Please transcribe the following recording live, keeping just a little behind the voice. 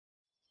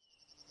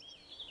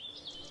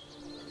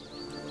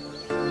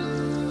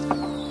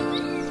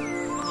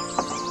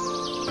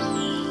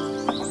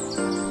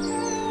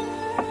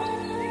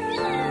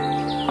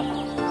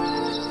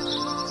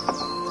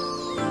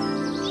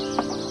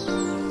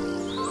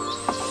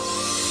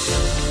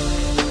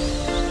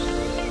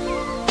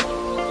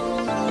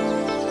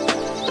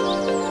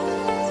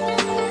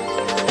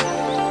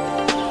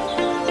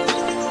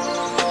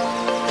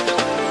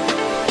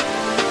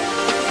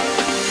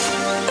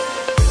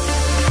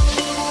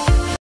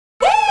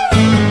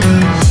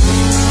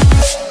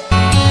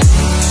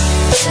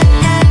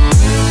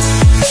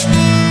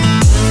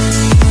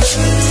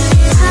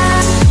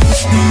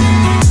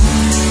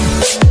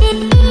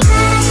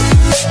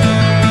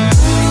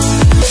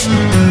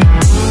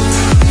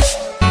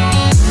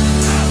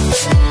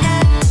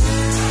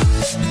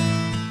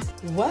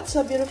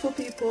What's up, beautiful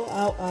people?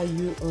 How are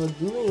you all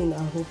doing?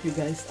 I hope you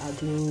guys are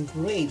doing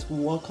great.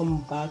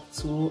 Welcome back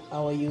to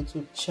our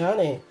YouTube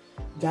channel.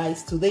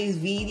 Guys, today's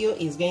video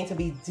is going to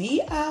be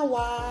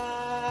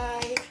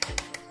DIY.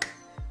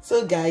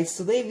 So guys,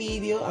 today's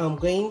video I'm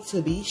going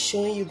to be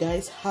showing you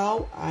guys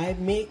how I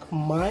make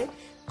my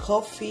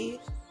coffee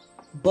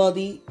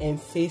body and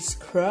face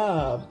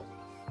scrub.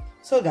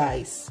 So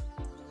guys,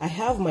 I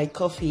have my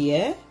coffee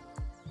here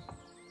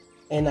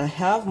and I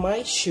have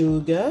my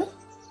sugar.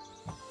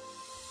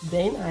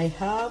 Then I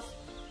have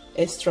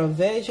extra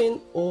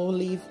virgin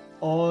olive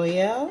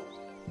oil.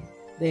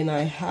 Then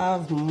I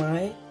have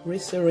my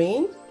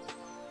glycerin.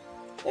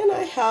 Then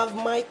I have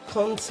my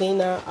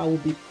container I will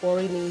be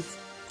pouring it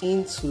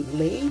into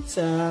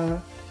later.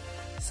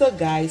 So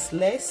guys,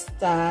 let's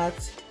start.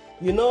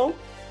 You know,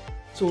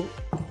 to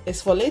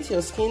exfoliate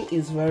your skin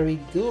is very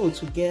good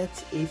to get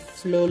a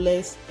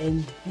flawless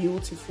and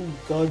beautiful,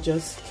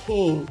 gorgeous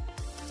skin.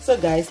 So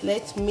guys,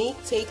 let me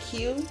take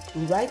you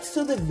right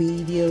to the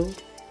video.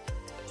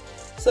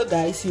 So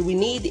guys, you will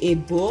need a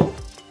bowl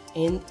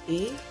and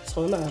a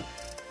toner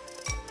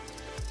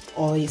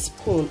or a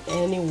spoon,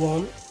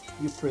 anyone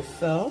you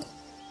prefer.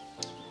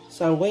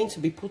 So I'm going to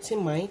be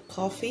putting my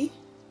coffee,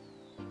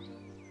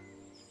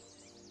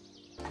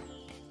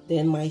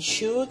 then my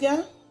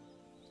sugar,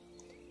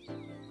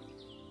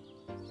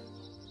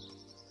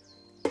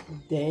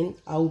 then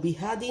I will be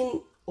adding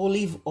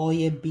olive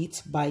oil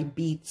bit by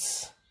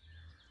bit.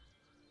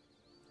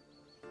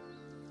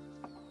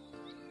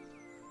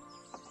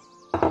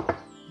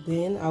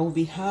 Then I will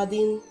be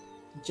adding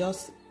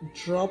just a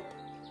drop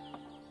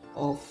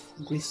of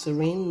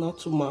glycerin, not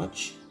too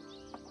much,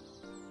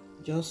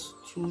 just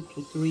 2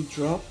 to 3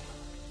 drops,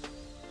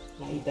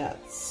 like that.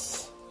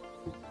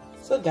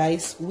 So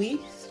guys, we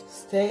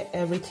stir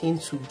everything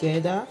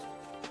together,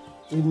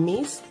 we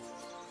mix.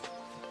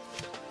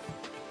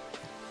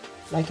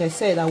 Like I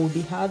said, I will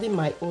be adding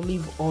my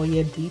olive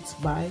oil bit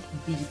by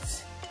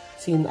bit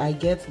till I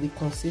get the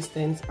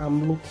consistency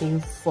I'm looking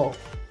for.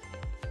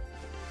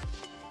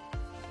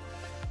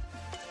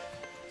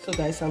 So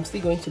guys, I'm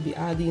still going to be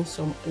adding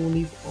some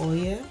olive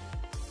oil.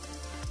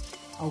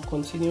 I'll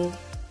continue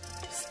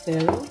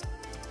stirring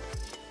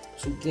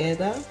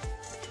together.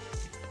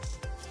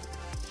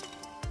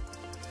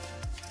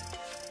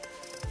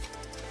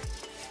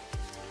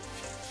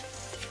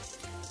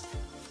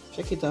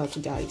 Check it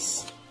out,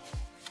 guys.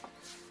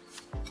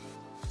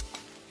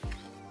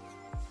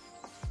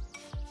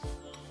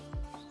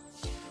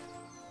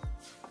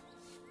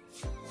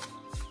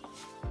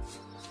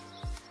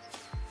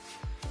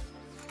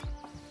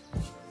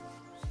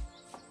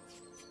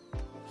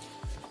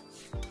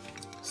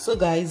 So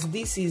guys,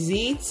 this is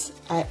it.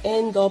 I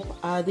end up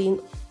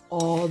adding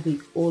all the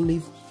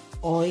olive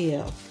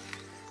oil.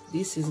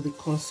 This is the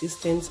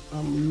consistency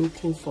I'm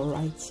looking for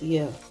right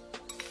here.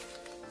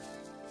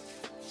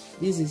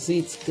 This is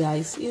it,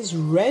 guys. It's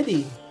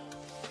ready.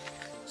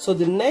 So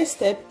the next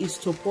step is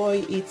to pour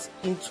it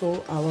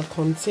into our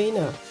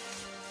container.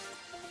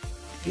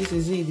 This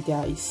is it,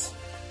 guys.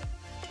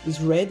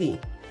 It's ready.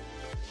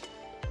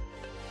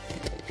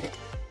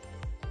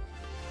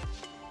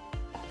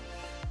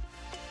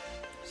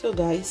 So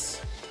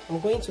guys, I'm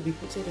going to be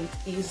putting it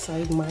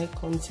inside my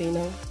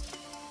container,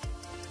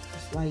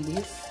 just like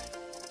this.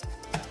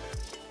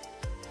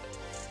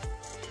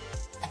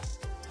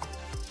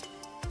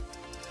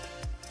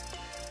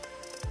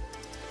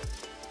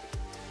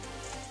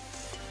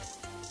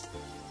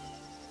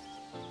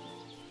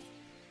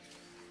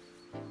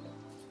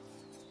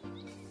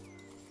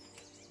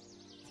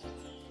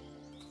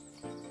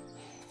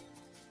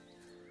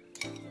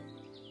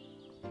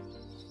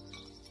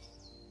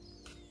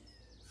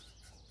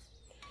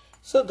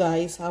 So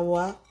guys,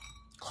 our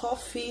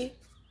coffee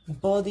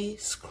body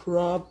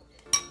scrub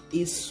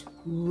is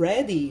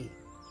ready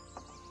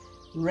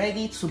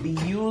to be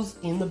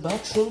used in the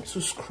bathroom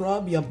to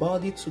scrub your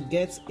body to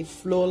get a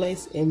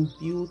flawless and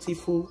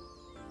beautiful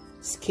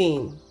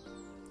skin.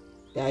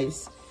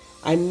 Guys,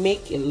 I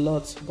make a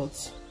lot,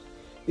 but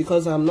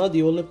because I'm not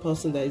the only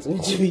person that is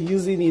going to be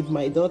using it,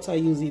 my daughter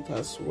uses it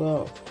as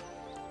well.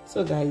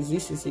 So guys,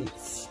 this is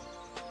it.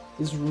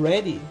 It's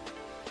ready.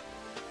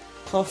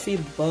 Coffee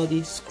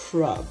body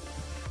scrub.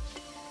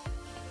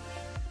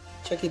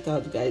 Check it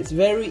out, guys.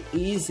 Very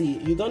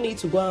easy. You don't need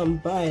to go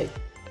and buy.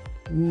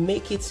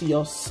 Make it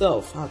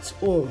yourself at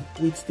home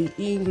with the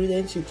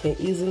ingredients you can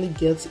easily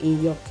get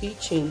in your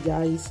kitchen,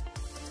 guys.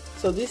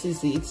 So this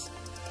is it,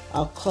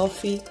 our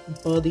coffee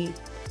body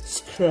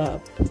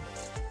scrub.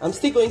 I'm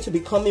still going to be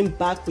coming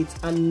back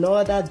with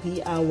another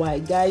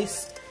DIY,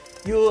 guys.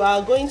 You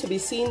are going to be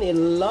seeing a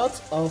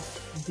lot of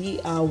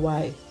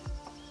DIY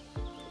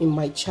in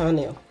my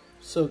channel.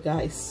 So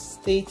guys,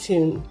 stay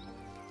tuned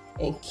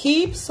and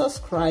keep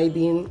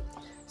subscribing.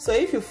 So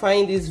if you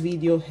find this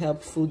video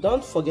helpful,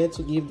 don't forget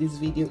to give this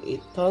video a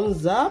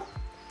thumbs up,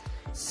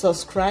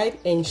 subscribe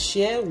and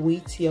share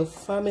with your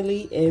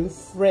family and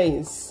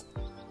friends.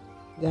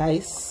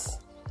 Guys,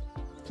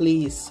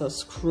 please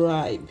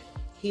subscribe,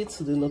 hit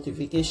the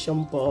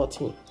notification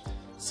button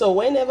So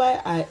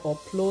whenever I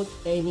upload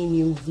any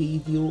new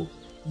video,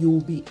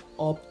 you'll be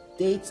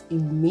updated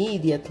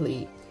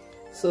immediately.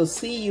 So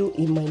see you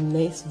in my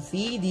next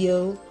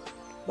video.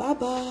 Bye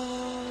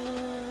bye.